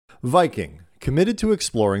Viking, committed to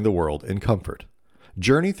exploring the world in comfort.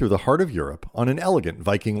 Journey through the heart of Europe on an elegant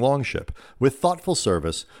Viking longship with thoughtful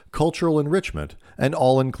service, cultural enrichment, and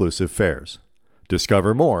all-inclusive fares.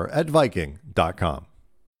 Discover more at Viking.com.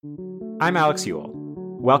 I'm Alex Ewell.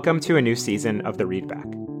 Welcome to a new season of The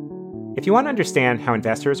Readback. If you want to understand how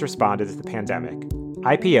investors responded to the pandemic,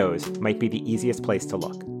 IPOs might be the easiest place to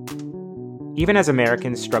look. Even as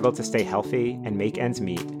Americans struggled to stay healthy and make ends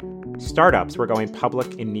meet, startups were going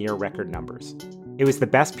public in near record numbers. It was the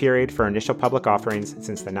best period for initial public offerings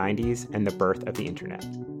since the 90s and the birth of the internet.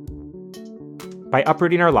 By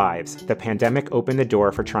uprooting our lives, the pandemic opened the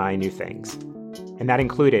door for trying new things, and that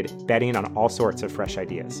included betting on all sorts of fresh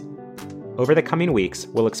ideas. Over the coming weeks,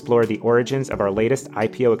 we'll explore the origins of our latest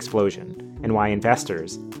IPO explosion and why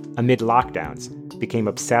investors, amid lockdowns, became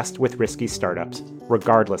obsessed with risky startups,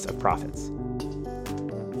 regardless of profits.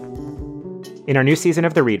 In our new season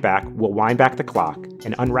of The Readback, we'll wind back the clock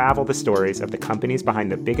and unravel the stories of the companies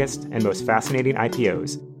behind the biggest and most fascinating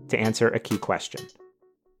IPOs to answer a key question.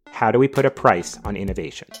 How do we put a price on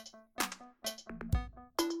innovation?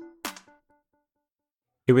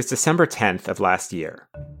 It was December 10th of last year,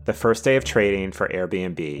 the first day of trading for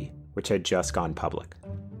Airbnb, which had just gone public.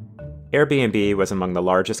 Airbnb was among the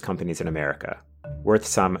largest companies in America, worth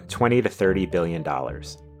some $20 to $30 billion.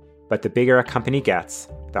 But the bigger a company gets,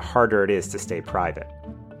 the harder it is to stay private.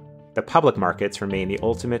 The public markets remain the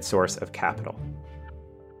ultimate source of capital.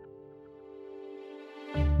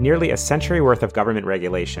 Nearly a century worth of government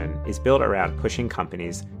regulation is built around pushing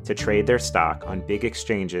companies to trade their stock on big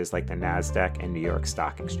exchanges like the NASDAQ and New York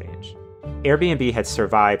Stock Exchange. Airbnb had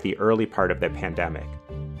survived the early part of the pandemic,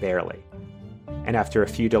 barely. And after a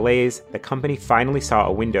few delays, the company finally saw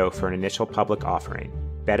a window for an initial public offering,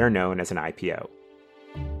 better known as an IPO.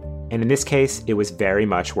 And in this case, it was very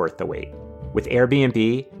much worth the wait. With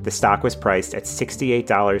Airbnb, the stock was priced at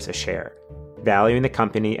 $68 a share, valuing the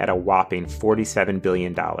company at a whopping $47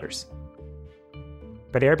 billion.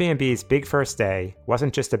 But Airbnb's big first day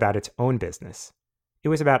wasn't just about its own business. It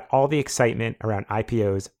was about all the excitement around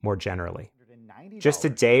IPOs more generally. Just a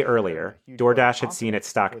day earlier, DoorDash had seen its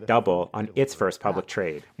stock double on its first public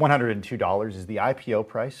trade. $102 is the IPO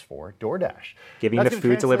price for DoorDash, giving the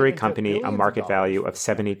food delivery company a market value of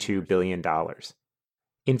 $72 billion.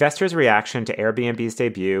 Investors' reaction to Airbnb's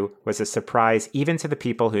debut was a surprise even to the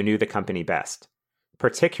people who knew the company best,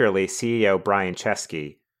 particularly CEO Brian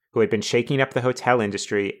Chesky, who had been shaking up the hotel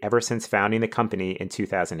industry ever since founding the company in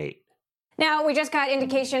 2008. Now, we just got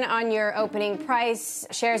indication on your opening price.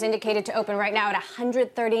 Shares indicated to open right now at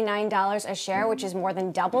 $139 a share, which is more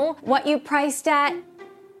than double what you priced at.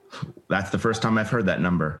 That's the first time I've heard that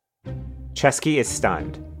number. Chesky is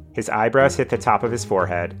stunned. His eyebrows hit the top of his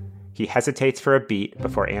forehead. He hesitates for a beat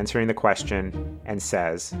before answering the question and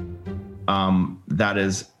says,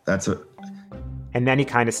 that's a... And then he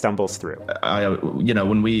kind of stumbles through.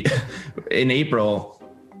 When we, in April...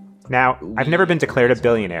 Now, I've never been declared a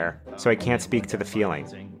billionaire, so I can't speak to the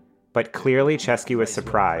feeling. But clearly Chesky was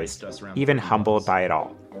surprised, even humbled by it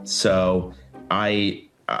all. So I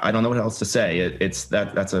don't know what else to say.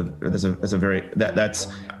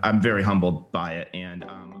 I'm very humbled by it. And,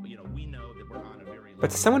 we know that we're on a very...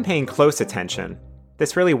 But to someone paying close attention,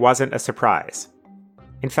 this really wasn't a surprise.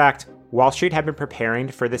 In fact, Wall Street had been preparing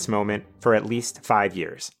for this moment for at least 5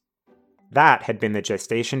 years. That had been the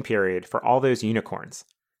gestation period for all those unicorns,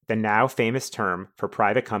 the now famous term for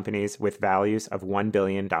private companies with values of $1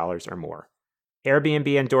 billion or more.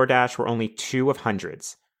 Airbnb and DoorDash were only two of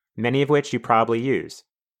hundreds, many of which you probably use.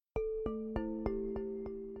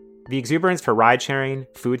 The exuberance for ride-sharing,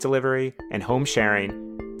 food delivery, and home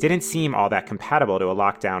sharing didn't seem all that compatible to a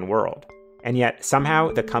lockdown world, and yet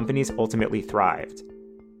somehow the companies ultimately thrived.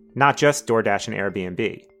 Not just DoorDash and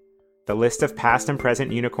Airbnb. The list of past and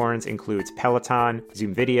present unicorns includes Peloton,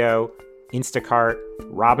 Zoom Video, Instacart,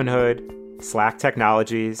 Robinhood, Slack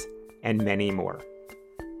Technologies, and many more.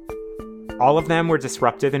 All of them were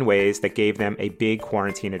disruptive in ways that gave them a big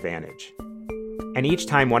quarantine advantage. And each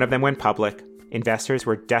time one of them went public, investors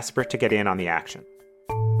were desperate to get in on the action.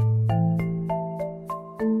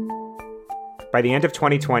 By the end of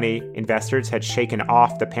 2020, investors had shaken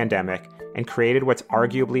off the pandemic and created what's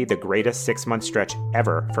arguably the greatest 6-month stretch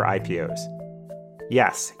ever for IPOs.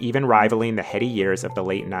 Yes, even rivaling the heady years of the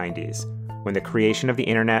late 90s, when the creation of the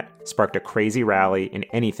internet sparked a crazy rally in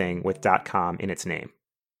anything with .com in its name.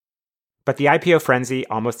 But the IPO frenzy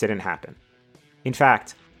almost didn't happen. In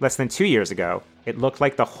fact, less than 2 years ago, it looked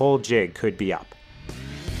like the whole jig could be up.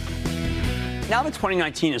 Now that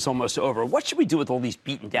 2019 is almost over, what should we do with all these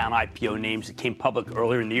beaten down IPO names that came public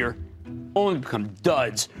earlier in the year, only to become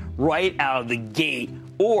duds right out of the gate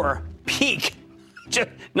or peak Just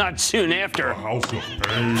not soon after.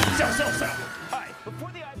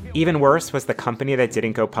 Even worse was the company that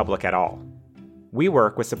didn't go public at all.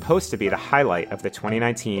 WeWork was supposed to be the highlight of the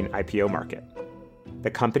 2019 IPO market.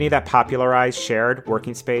 The company that popularized shared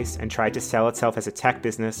working space and tried to sell itself as a tech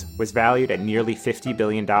business was valued at nearly $50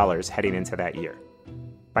 billion heading into that year.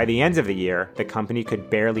 By the end of the year, the company could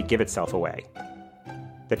barely give itself away.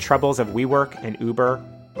 The troubles of WeWork and Uber,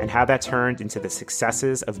 and how that turned into the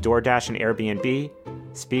successes of DoorDash and Airbnb,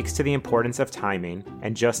 speaks to the importance of timing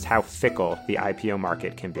and just how fickle the IPO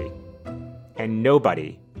market can be. And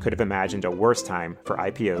nobody could have imagined a worse time for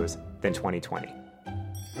IPOs than 2020.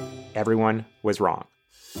 Everyone was wrong.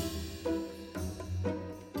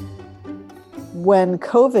 When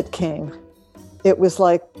COVID came, it was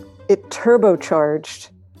like it turbocharged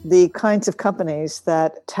the kinds of companies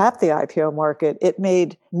that tap the IPO market. It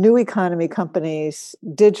made new economy companies,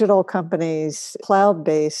 digital companies,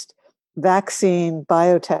 cloud-based, vaccine,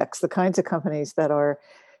 biotechs, the kinds of companies that are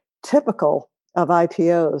typical of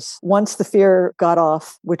IPOs. Once the fear got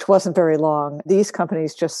off, which wasn't very long, these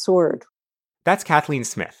companies just soared. That's Kathleen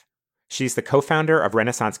Smith. She's the co-founder of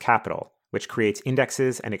Renaissance Capital, which creates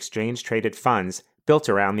indexes and exchange-traded funds built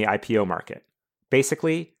around the IPO market.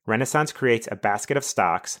 Basically, Renaissance creates a basket of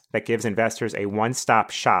stocks that gives investors a one-stop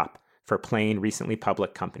shop for plain recently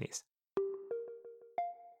public companies.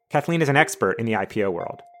 Kathleen is an expert in the IPO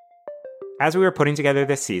world. As we were putting together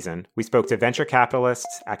this season, we spoke to venture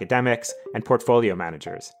capitalists, academics, and portfolio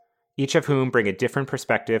managers, each of whom bring a different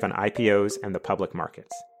perspective on IPOs and the public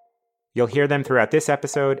markets. You'll hear them throughout this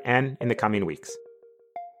episode and in the coming weeks.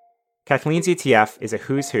 Kathleen's ETF is a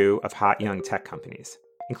who's who of hot young tech companies,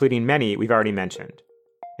 including many we've already mentioned,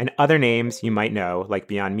 and other names you might know like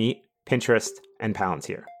Beyond Meat, Pinterest, and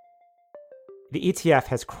Palantir. The ETF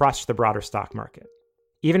has crushed the broader stock market.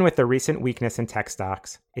 Even with the recent weakness in tech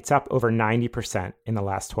stocks, it's up over 90% in the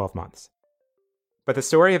last 12 months. But the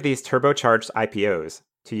story of these turbocharged IPOs,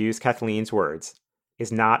 to use Kathleen's words,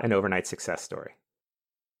 is not an overnight success story.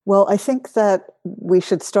 Well, I think that we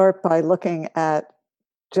should start by looking at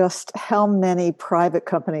just how many private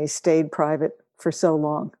companies stayed private for so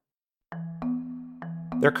long.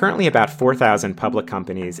 There are currently about 4,000 public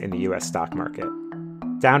companies in the US stock market,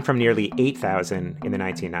 down from nearly 8,000 in the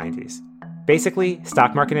 1990s. Basically,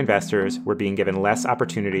 stock market investors were being given less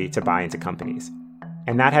opportunity to buy into companies,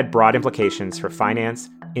 and that had broad implications for finance,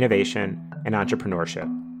 innovation, and entrepreneurship,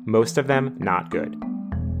 most of them not good.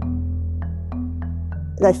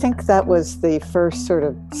 I think that was the first sort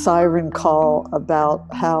of siren call about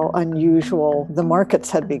how unusual the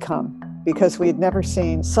markets had become, because we had never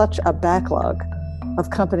seen such a backlog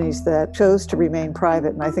of companies that chose to remain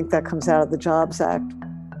private, and I think that comes out of the Jobs Act.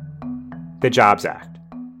 The Jobs Act,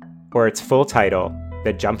 or its full title,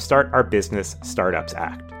 the Jumpstart Our Business Startups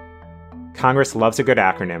Act. Congress loves a good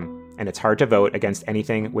acronym, and it's hard to vote against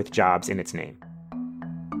anything with jobs in its name.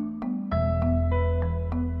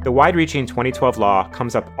 The wide-reaching 2012 law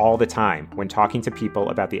comes up all the time when talking to people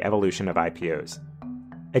about the evolution of IPOs.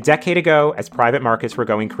 A decade ago, as private markets were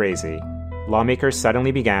going crazy, lawmakers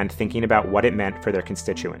suddenly began thinking about what it meant for their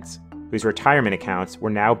constituents, whose retirement accounts were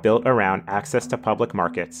now built around access to public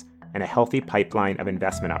markets and a healthy pipeline of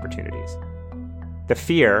investment opportunities. The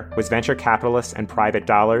fear was venture capitalists and private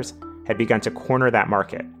dollars had begun to corner that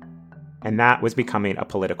market, and that was becoming a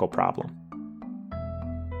political problem.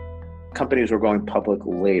 Companies were going public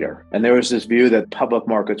later. And there was this view that public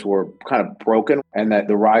markets were kind of broken and that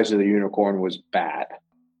the rise of the unicorn was bad.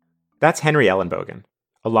 That's Henry Ellenbogen,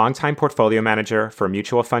 a longtime portfolio manager for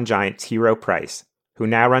mutual fund giant T. Rowe Price, who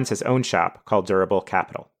now runs his own shop called Durable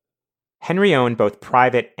Capital. Henry owned both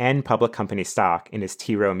private and public company stock in his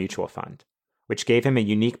T. Rowe mutual fund, which gave him a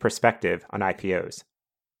unique perspective on IPOs.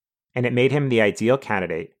 And it made him the ideal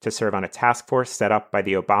candidate to serve on a task force set up by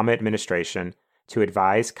the Obama administration to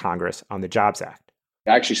advise Congress on the Jobs Act.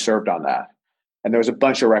 I actually served on that, and there was a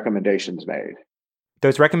bunch of recommendations made.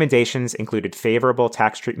 Those recommendations included favorable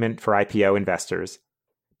tax treatment for IPO investors,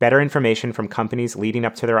 better information from companies leading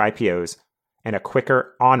up to their IPOs, and a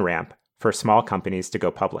quicker on-ramp for small companies to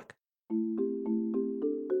go public.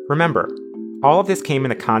 Remember, all of this came in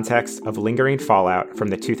the context of lingering fallout from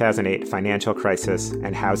the 2008 financial crisis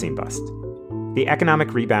and housing bust. The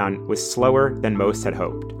economic rebound was slower than most had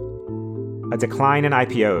hoped. A decline in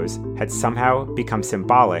IPOs had somehow become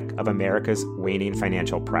symbolic of America's waning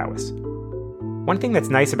financial prowess. One thing that's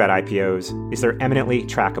nice about IPOs is they're eminently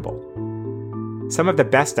trackable. Some of the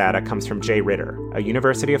best data comes from Jay Ritter, a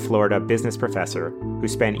University of Florida business professor who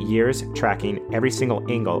spent years tracking every single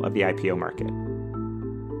angle of the IPO market.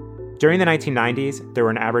 During the 1990s, there were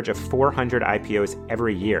an average of 400 IPOs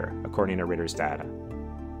every year, according to Ritter's data.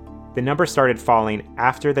 the number started falling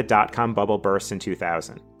after the dot-com bubble burst in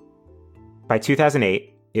 2000. By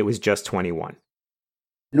 2008, it was just 21.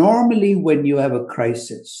 Normally, when you have a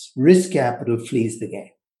crisis, risk capital flees the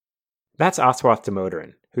game. That's Aswath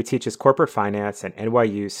Damodaran, who teaches corporate finance at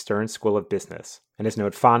NYU's Stern School of Business and is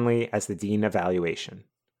known fondly as the Dean of Valuation.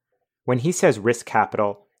 When he says risk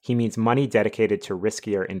capital, he means money dedicated to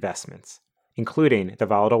riskier investments, including the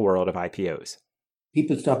volatile world of IPOs.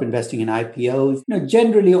 People stop investing in IPOs.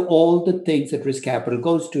 Generally, all the things that risk capital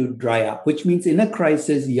goes to dry up, which means in a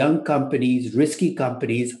crisis, young companies, risky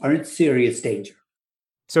companies are in serious danger.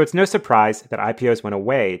 So it's no surprise that IPOs went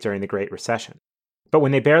away during the Great Recession. But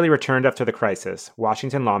when they barely returned after the crisis,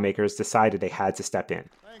 Washington lawmakers decided they had to step in.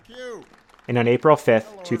 Thank you. And on April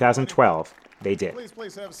 5th, 2012, they did.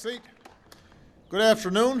 Please have a seat. Good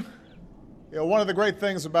afternoon. One of the great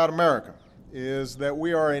things about America is that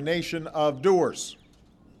we are a nation of doers.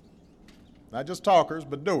 Not just talkers,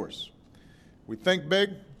 but doers. We think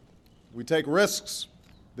big. We take risks.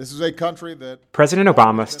 This is a country that... President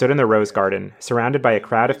Obama stood in the Rose Garden, surrounded by a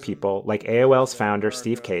crowd of people like AOL's founder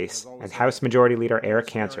Steve Case and House Majority Leader Eric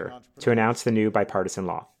Cantor to announce the new bipartisan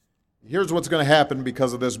law. Here's what's going to happen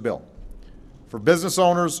because of this bill. For business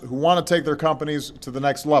owners who want to take their companies to the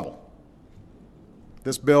next level,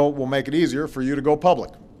 this bill will make it easier for you to go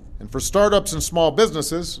public. And for startups and small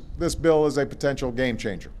businesses, this bill is a potential game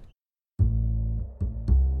changer.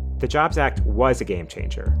 The Jobs Act was a game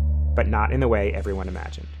changer, but not in the way everyone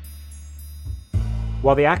imagined.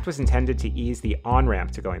 While the act was intended to ease the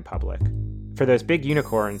on-ramp to going public, for those big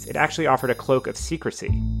unicorns, it actually offered a cloak of secrecy,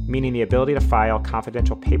 meaning the ability to file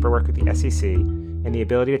confidential paperwork with the SEC and the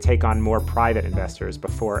ability to take on more private investors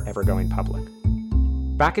before ever going public.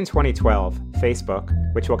 Back in 2012,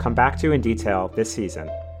 Facebook, which we'll come back to in detail this season,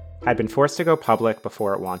 had been forced to go public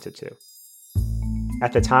before it wanted to.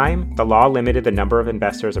 At the time, the law limited the number of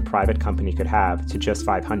investors a private company could have to just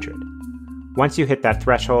 500. Once you hit that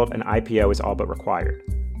threshold, an IPO is all but required.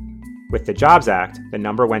 With the Jobs Act, the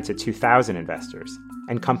number went to 2,000 investors,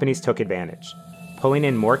 and companies took advantage, pulling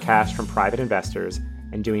in more cash from private investors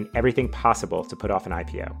and doing everything possible to put off an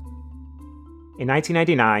IPO. In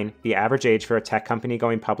 1999, the average age for a tech company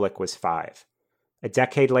going public was 5. A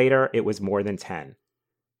decade later, it was more than 10.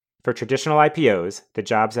 For traditional IPOs, the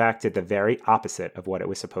Jobs Act did the very opposite of what it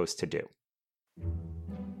was supposed to do.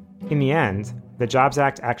 In the end, the Jobs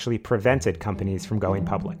Act actually prevented companies from going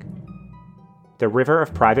public. The river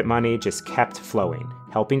of private money just kept flowing,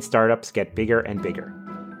 helping startups get bigger and bigger.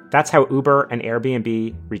 That's how Uber and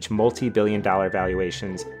Airbnb reached multi-billion-dollar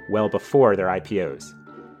valuations well before their IPOs.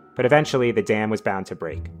 But eventually, the dam was bound to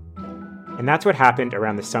break. And that's what happened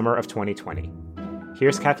around the summer of 2020.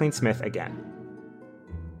 Here's Kathleen Smith again.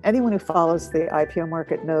 Anyone who follows the IPO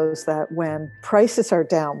market knows that when prices are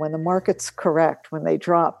down, when the market's correct, when they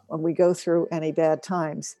drop, when we go through any bad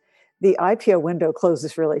times, the IPO window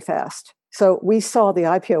closes really fast. So we saw the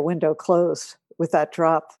IPO window close with that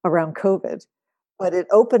drop around COVID, but it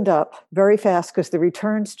opened up very fast because the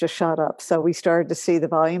returns just shot up. So we started to see the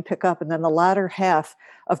volume pick up. And then the latter half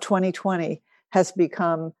of 2020 has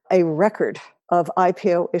become a record of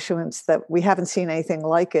IPO issuance that we haven't seen anything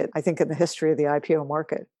like it, I think, in the history of the IPO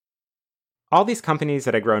market. All these companies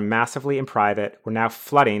that had grown massively in private were now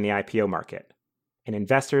flooding the IPO market, and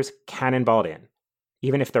investors cannonballed in,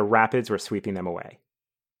 even if the rapids were sweeping them away.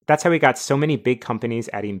 That's how we got so many big companies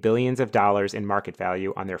adding billions of dollars in market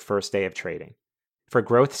value on their first day of trading. For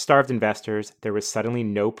growth-starved investors, there was suddenly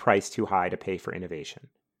no price too high to pay for innovation.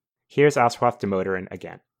 Here's Aswath Damodaran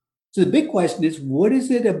again. So the big question is, what is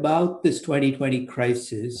it about this 2020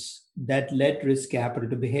 crisis that led risk capital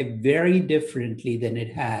to behave very differently than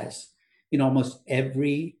it has in almost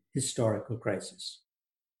every historical crisis?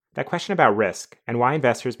 That question about risk and why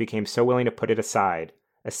investors became so willing to put it aside,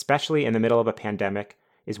 especially in the middle of a pandemic,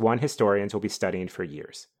 is one historians will be studying for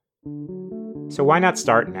years. So why not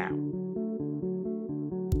start now?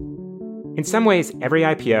 In some ways, every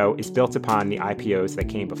IPO is built upon the IPOs that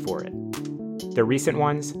came before it. The recent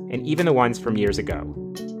ones, and even the ones from years ago.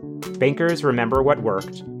 Bankers remember what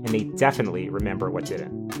worked, and they definitely remember what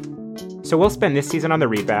didn't. So we'll spend this season on the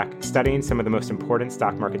Readback studying some of the most important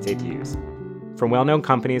stock market debuts, from well-known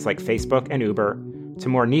companies like Facebook and Uber to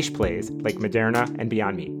more niche plays like Moderna and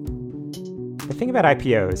Beyond Meat. The thing about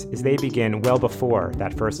IPOs is they begin well before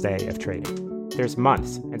that first day of trading. There's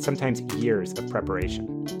months and sometimes years of preparation.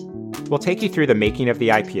 We'll take you through the making of the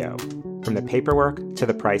IPO, from the paperwork to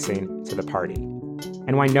the pricing to the party,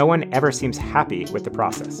 and why no one ever seems happy with the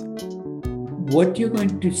process. What you're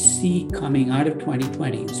going to see coming out of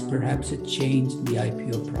 2020 is perhaps a change in the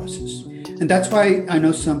IPO process. And that's why I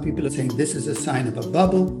know some people are saying this is a sign of a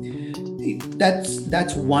bubble.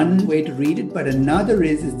 That's one way to read it, but another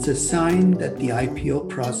is it's a sign that the IPO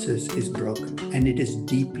process is broken, and it is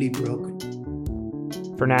deeply broken.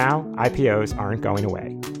 For now, IPOs aren't going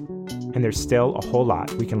away, and there's still a whole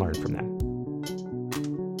lot we can learn from them.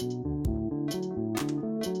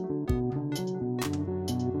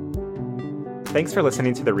 Thanks for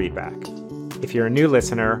listening to The Readback. If you're a new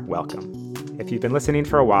listener, welcome. If you've been listening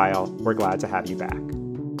for a while, we're glad to have you back.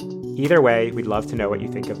 Either way, we'd love to know what you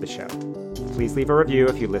think of the show. Please leave a review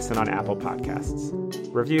if you listen on Apple Podcasts.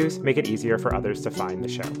 Reviews make it easier for others to find the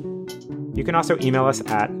show. You can also email us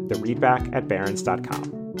at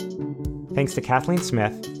thereadback@barrons.com. Thanks to Kathleen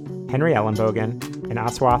Smith, Henry Ellenbogen, and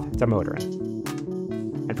Aswath Damodaran.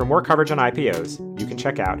 And for more coverage on IPOs, you can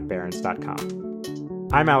check out barrons.com.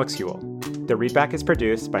 I'm Alex Ewell. The Readback is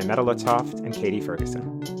produced by Meta Lutzoft and Katie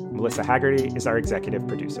Ferguson. Melissa Haggerty is our executive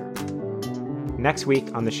producer. Next week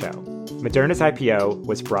on the show, Moderna's IPO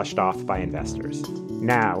was brushed off by investors.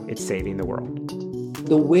 Now it's saving the world.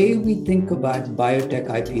 The way we think about biotech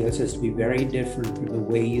IPOs has to be very different from the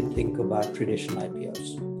way you think about traditional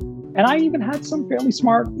IPOs. And I even had some fairly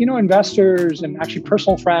smart, investors and actually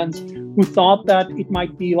personal friends who thought that it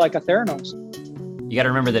might be like a Theranos. You got to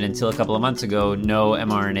remember that until a couple of months ago, no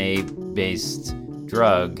mRNA-based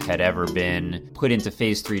drug had ever been put into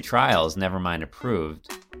phase 3 trials, never mind approved.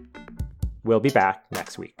 We'll be back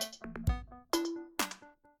next week.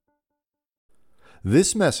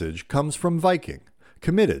 This message comes from Viking,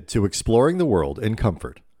 committed to exploring the world in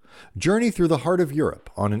comfort. Journey through the heart of Europe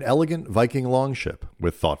on an elegant Viking longship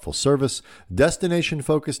with thoughtful service,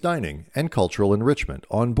 destination-focused dining, and cultural enrichment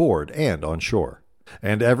on board and on shore.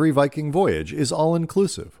 And every Viking voyage is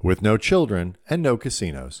all-inclusive, with no children and no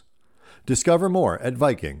casinos. Discover more at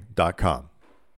Viking.com.